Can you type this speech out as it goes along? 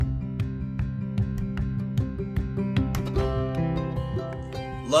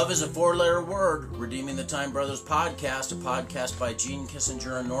Love is a four-letter word. Redeeming the Time Brothers podcast, a podcast by Gene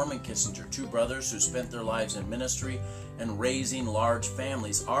Kissinger and Norman Kissinger, two brothers who spent their lives in ministry and raising large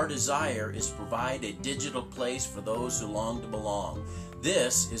families. Our desire is to provide a digital place for those who long to belong.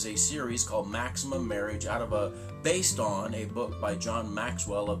 This is a series called Maximum Marriage, based on a book by John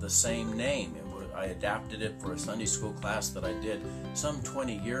Maxwell of the same name. I adapted it for a Sunday school class that I did some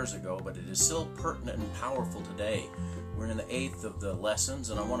 20 years ago, but it is still pertinent and powerful today. We're in the 8th of the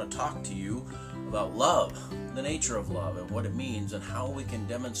lessons, and I want to talk to you about love, the nature of love, and what it means, and how we can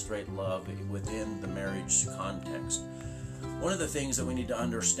demonstrate love within the marriage context. One of the things that we need to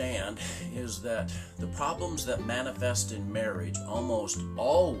understand is that the problems that manifest in marriage almost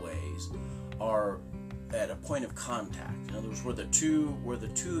always are at a point of contact. In other words, where the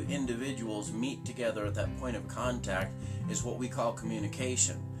two individuals meet together at that point of contact is what we call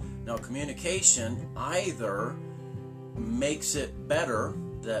communication. Now, communication either makes it better,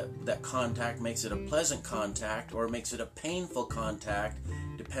 that contact makes it a pleasant contact, or makes it a painful contact,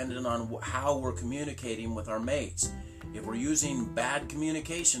 depending on how we're communicating with our mates. If we're using bad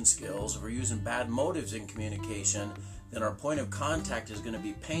communication skills, if we're using bad motives in communication, then our point of contact is going to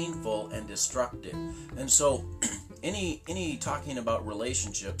be painful and destructive. And so any talking about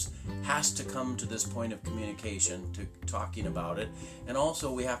relationships has to come to this point of communication, to talking about it. And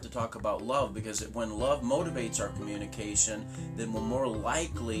also we have to talk about love, because when love motivates our communication, then we're more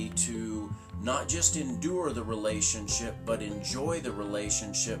likely to not just endure the relationship, but enjoy the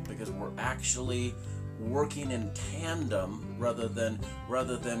relationship, because we're actually working in tandem rather than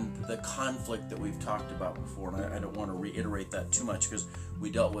the conflict that we've talked about before. And I don't want to reiterate that too much, because we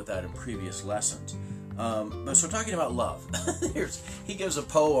dealt with that in previous lessons. But so talking about love, he gives a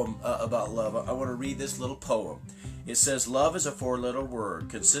poem about love. I want to read this little poem. It says, love is a four-letter word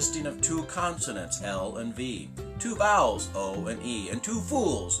consisting of two consonants, L and V, two vowels, O and E, and two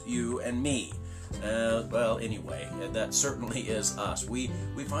fools, you and me. Well, anyway, that certainly is us. We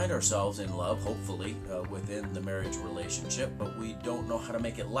find ourselves in love, hopefully, within the marriage relationship, but we don't know how to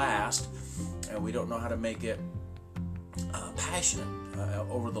make it last, and we don't know how to make it passionate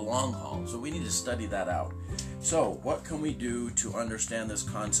over the long haul. So we need to study that out. So what can we do to understand this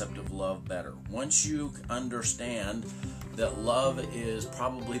concept of love better? Once you understand that love is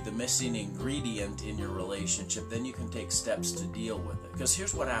probably the missing ingredient in your relationship, then you can take steps to deal with it. Because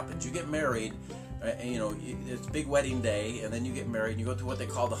here's what happens. You get married, it's a big wedding day, and then you get married and you go through what they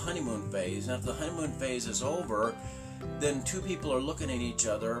call the honeymoon phase. And if the honeymoon phase is over, then two people are looking at each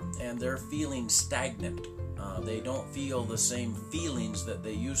other and they're feeling stagnant. They don't feel the same feelings that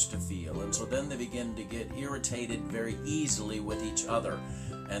they used to feel. And so then they begin to get irritated very easily with each other.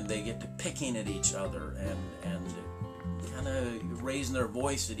 And they get to picking at each other and kind of raising their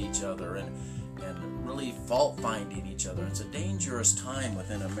voice at each other and really fault-finding each other. It's a dangerous time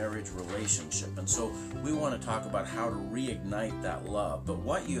within a marriage relationship. And so we want to talk about how to reignite that love. But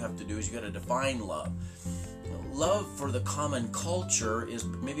what you have to do is you got to define love. Love for the common culture is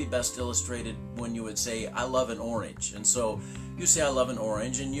maybe best illustrated when you would say, I love an orange. And so you say, I love an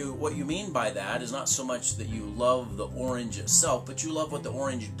orange, and what you mean by that is not so much that you love the orange itself, but you love what the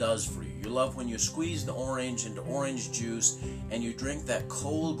orange does for you. You love when you squeeze the orange into orange juice and you drink that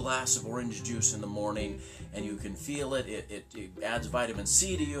cold glass of orange juice in the morning, and you can feel it. It adds vitamin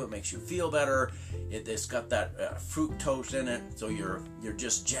C to you. It makes you feel better. It's got that fructose in it, so you're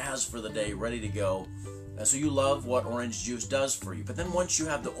just jazzed for the day, ready to go. So you love what orange juice does for you. But then once you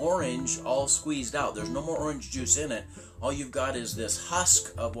have the orange all squeezed out, there's no more orange juice in it. All you've got is this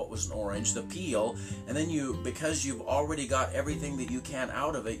husk of what was an orange, the peel, and then because you've already got everything that you can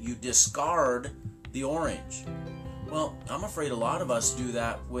out of it, you discard the orange. Well, I'm afraid a lot of us do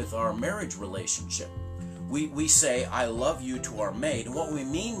that with our marriage relationship. We say, I love you to our mate, and what we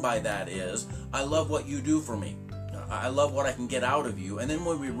mean by that is, I love what you do for me. I love what I can get out of you. And then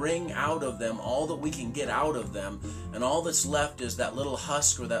when we wring out of them all that we can get out of them, and all that's left is that little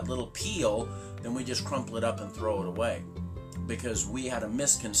husk or that little peel, then we just crumple it up and throw it away. Because we had a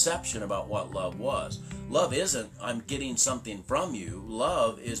misconception about what love was. Love isn't, I'm getting something from you.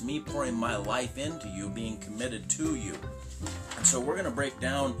 Love is me pouring my life into you, being committed to you. And so we're going to break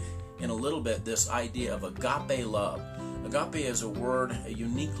down in a little bit this idea of agape love. Agape is a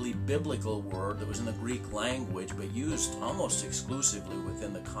uniquely biblical word that was in the Greek language, but used almost exclusively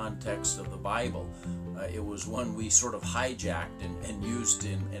within the context of the Bible. It was one we sort of hijacked and used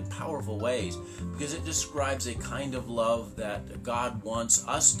in powerful ways, because it describes a kind of love that God wants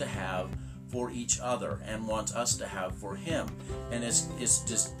us to have for each other and wants us to have for Him. And it's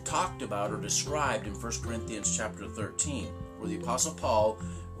just talked about or described in 1 Corinthians chapter 13, where the Apostle Paul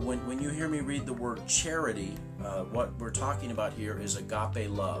when you hear me read the word charity, what we're talking about here is agape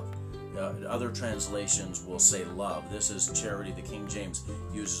love. Other translations will say love. This is charity. The King James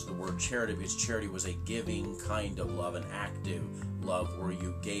uses the word charity because charity was a giving kind of love, an active love where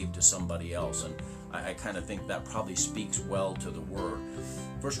you gave to somebody else. And I kind of think that probably speaks well to the word.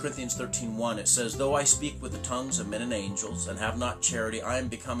 1 Corinthians 13:1, it says, "Though I speak with the tongues of men and angels and have not charity, I am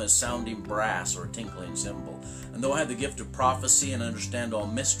become as sounding brass or a tinkling cymbal. And though I have the gift of prophecy and understand all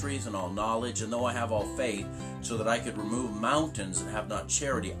mysteries and all knowledge, and though I have all faith so that I could remove mountains and have not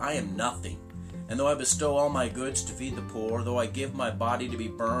charity, I am nothing. And though I bestow all my goods to feed the poor, though I give my body to be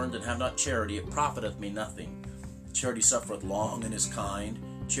burned and have not charity, it profiteth me nothing. Charity suffereth long and is kind.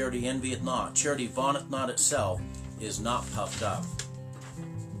 Charity envieth not. Charity vaunteth not itself, is not puffed up,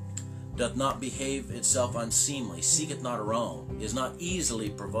 doth not behave itself unseemly, seeketh not her own, is not easily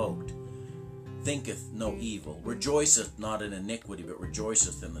provoked, thinketh no evil, rejoiceth not in iniquity, but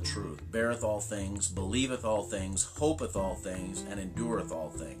rejoiceth in the truth, beareth all things, believeth all things, hopeth all things, and endureth all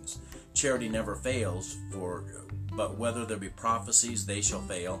things. Charity never fails, but whether there be prophecies, they shall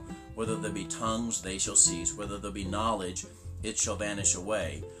fail, whether there be tongues, they shall cease, whether there be knowledge, it shall vanish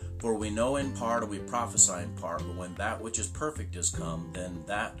away. For we know in part, and we prophesy in part, but when that which is perfect is come, then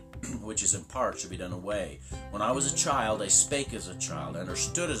that which is in part should be done away. When I was a child, I spake as a child, I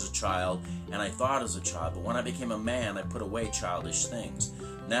understood as a child, and I thought as a child. But when I became a man, I put away childish things.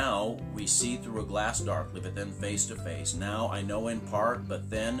 Now we see through a glass darkly, but then face to face. Now I know in part,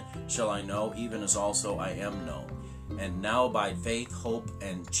 but then shall I know, even as also I am known. And now abide faith, hope,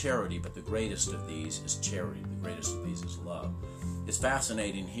 and charity, but the greatest of these is charity. The greatest of these is love." It's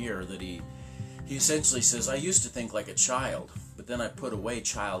fascinating here that he essentially says, I used to think like a child, but then I put away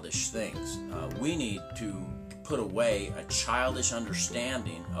childish things. We need to put away a childish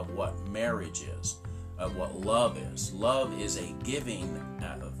understanding of what marriage is, of what love is. Love is a giving.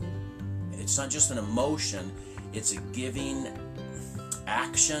 It's not just an emotion, it's a giving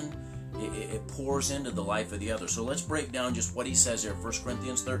action. It pours into the life of the other. So let's break down just what he says here, 1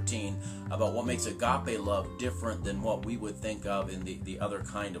 Corinthians 13, about what makes agape love different than what we would think of in the other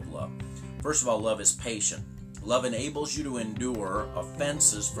kind of love. First of all, love is patient. Love enables you to endure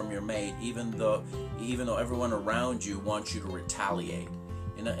offenses from your mate, even though everyone around you wants you to retaliate.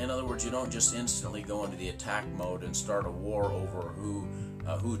 In other words, you don't just instantly go into the attack mode and start a war over who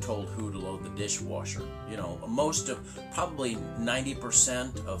told who to load the dishwasher. Probably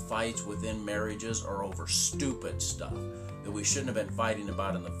 90% of fights within marriages are over stupid stuff that we shouldn't have been fighting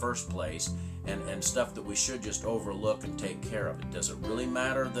about in the first place, and stuff that we should just overlook and take care of. Does it really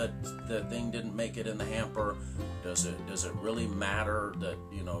matter that the thing didn't make it in the hamper? Does it really matter that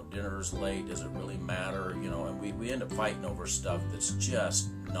dinner's late? Does it really matter? And we end up fighting over stuff that's just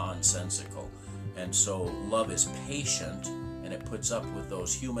nonsensical. And so love is patient, and it puts up with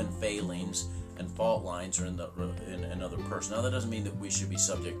those human failings and fault lines in another person. Now, that doesn't mean that we should be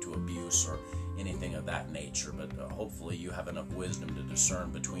subject to abuse or anything of that nature, but hopefully you have enough wisdom to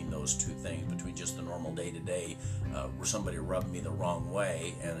discern between those two things, between just the normal day-to-day where somebody rubbed me the wrong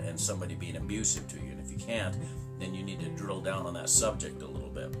way and somebody being abusive to you. And if you can't, then you need to drill down on that subject a little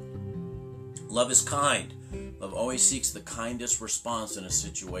bit. Love is kind. Love always seeks the kindest response in a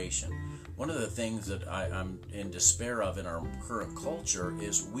situation. One of the things that I'm in despair of in our current culture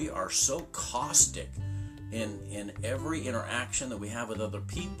is we are so caustic in every interaction that we have with other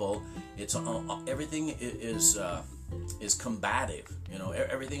people. It's everything is combative.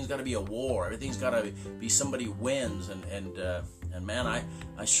 Everything's got to be a war. Everything's got to be somebody wins. And man,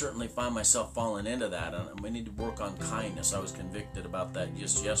 I certainly find myself falling into that. And we need to work on kindness. I was convicted about that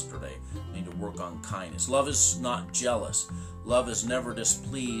just yesterday. We need to work on kindness. Love is not jealous. Love is never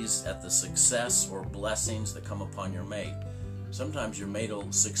displeased at the success or blessings that come upon your mate. Sometimes your mate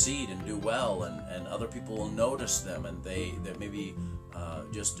will succeed and do well, and other people will notice them, and they may be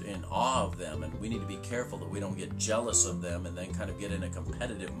just in awe of them, and we need to be careful that we don't get jealous of them and then kind of get in a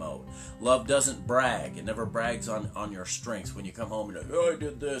competitive mode. Love doesn't brag. It never brags on your strengths. When you come home and you're like, oh, I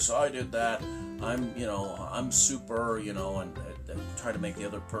did this, I did that, I'm super, and try to make the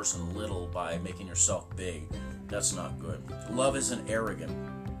other person little by making yourself big. That's not good. Love isn't arrogant,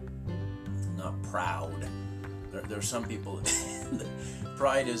 not proud. There's some people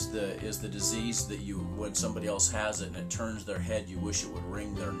pride is the disease that when somebody else has it and it turns their head, you wish it would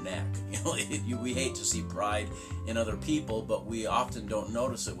wring their neck. We hate to see pride in other people, but we often don't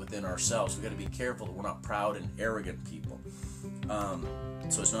notice it within ourselves. We've got to be careful that we're not proud and arrogant people.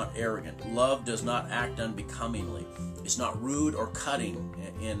 So it's not arrogant. Love does not act unbecomingly. It's not rude or cutting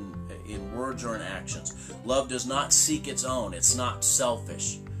in words or in actions. Love does not seek its own. It's not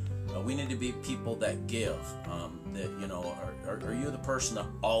selfish. We need to be people that give, that Are you the person that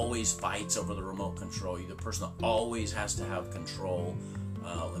always fights over the remote control? Are you the person that always has to have control?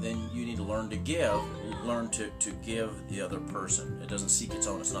 Then you need to learn to give. Learn to give the other person. It doesn't seek its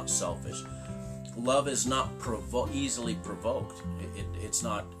own. It's not selfish. Love is not easily provoked. It's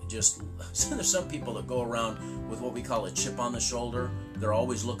not just... There's some people that go around with what we call a chip on the shoulder. They're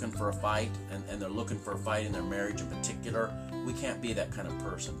always looking for a fight, and they're looking for a fight in their marriage in particular. We can't be that kind of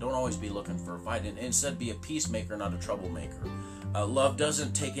person. Don't always be looking for a fight. And instead, be a peacemaker, not a troublemaker. Love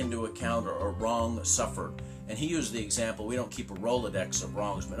doesn't take into account a wrong suffered. And he used the example, we don't keep a Rolodex of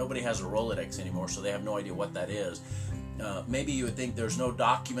wrongs, but nobody has a Rolodex anymore, so they have no idea what that is. Maybe you would think there's no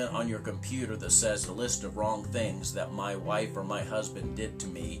document on your computer that says a list of wrong things that my wife or my husband did to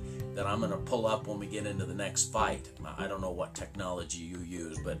me that I'm going to pull up when we get into the next fight. I don't know what technology you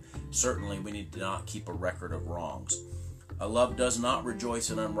use, but certainly we need to not keep a record of wrongs. Love does not rejoice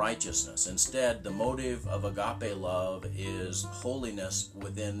in unrighteousness. Instead, the motive of agape love is holiness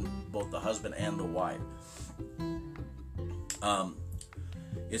within both the husband and the wife.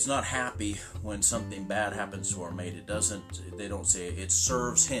 It's not happy when something bad happens to our mate. They don't say it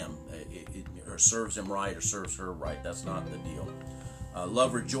serves him, or serves him right, or serves her right. That's not the deal.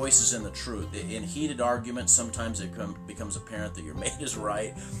 Love rejoices in the truth. In heated arguments, sometimes it becomes apparent that your mate is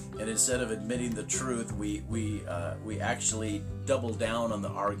right, and instead of admitting the truth, we actually double down on the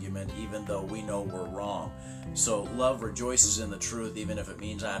argument, even though we know we're wrong. So love rejoices in the truth, even if it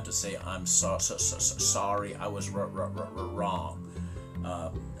means I have to say I'm sorry, I was wrong.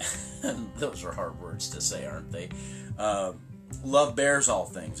 And those are hard words to say, aren't they? Love bears all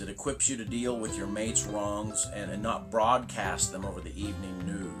things. It equips you to deal with your mate's wrongs and not broadcast them over the evening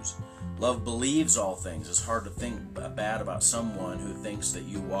news. Love believes all things. It's hard to think bad about someone who thinks that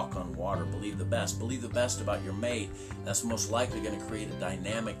you walk on water. Believe the best. Believe the best about your mate. That's most likely going to create a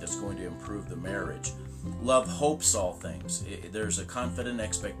dynamic that's going to improve the marriage. Love hopes all things. There's a confident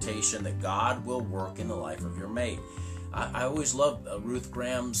expectation that God will work in the life of your mate. I always love Ruth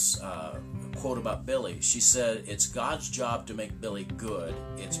Graham's quote about Billy. She said, "It's God's job to make Billy good.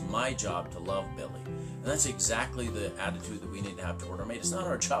 It's my job to love Billy." And that's exactly the attitude that we need to have toward our mate. It's not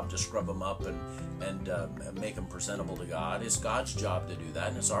our job to scrub them up and make them presentable to God. It's God's job to do that,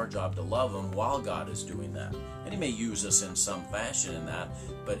 and it's our job to love them while God is doing that. And He may use us in some fashion in that,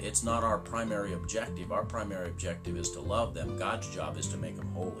 but it's not our primary objective. Our primary objective is to love them. God's job is to make them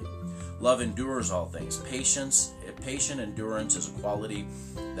holy. Love endures all things. Patient endurance is a quality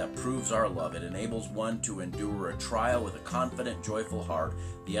that proves our love. It enables one to endure a trial with a confident, joyful heart.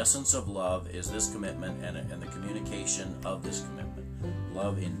 The essence of love is this commitment and the communication of this commitment.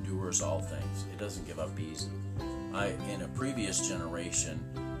 Love endures all things. It doesn't give up easy. In a previous generation,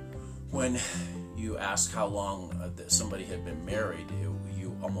 when you asked how long somebody had been married,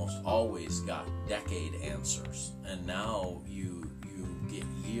 you almost always got decade answers. And now you get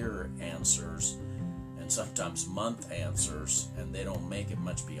year answers and sometimes month answers, and they don't make it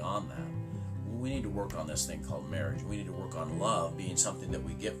much beyond that. We need to work on this thing called marriage. We need to work on love being something that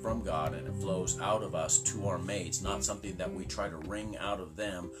we get from God and it flows out of us to our mates, not something that we try to wring out of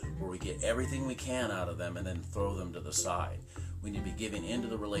them, where we get everything we can out of them and then throw them to the side. We need to be giving into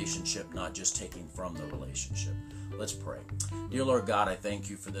the relationship, not just taking from the relationship. Let's pray. Dear Lord God, I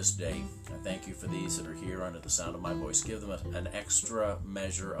thank you for this day. I thank you for these that are here under the sound of my voice. Give them an extra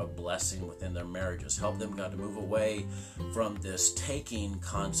measure of blessing within their marriages. Help them, God, to move away from this taking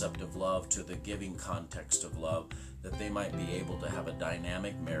concept of love to the giving context of love, that they might be able to have a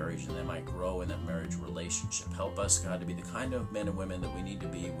dynamic marriage and they might grow in that marriage relationship. Help us, God, to be the kind of men and women that we need to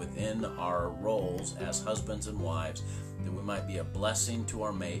be within our roles as husbands and wives, that we might be a blessing to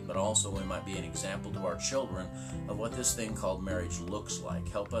our mate, but also we might be an example to our children of what this thing called marriage looks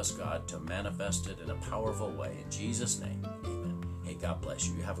like. Help us, God, to manifest it in a powerful way. In Jesus' name, amen. Hey, God bless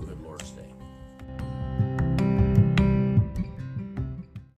you. You have a good Lord's Day.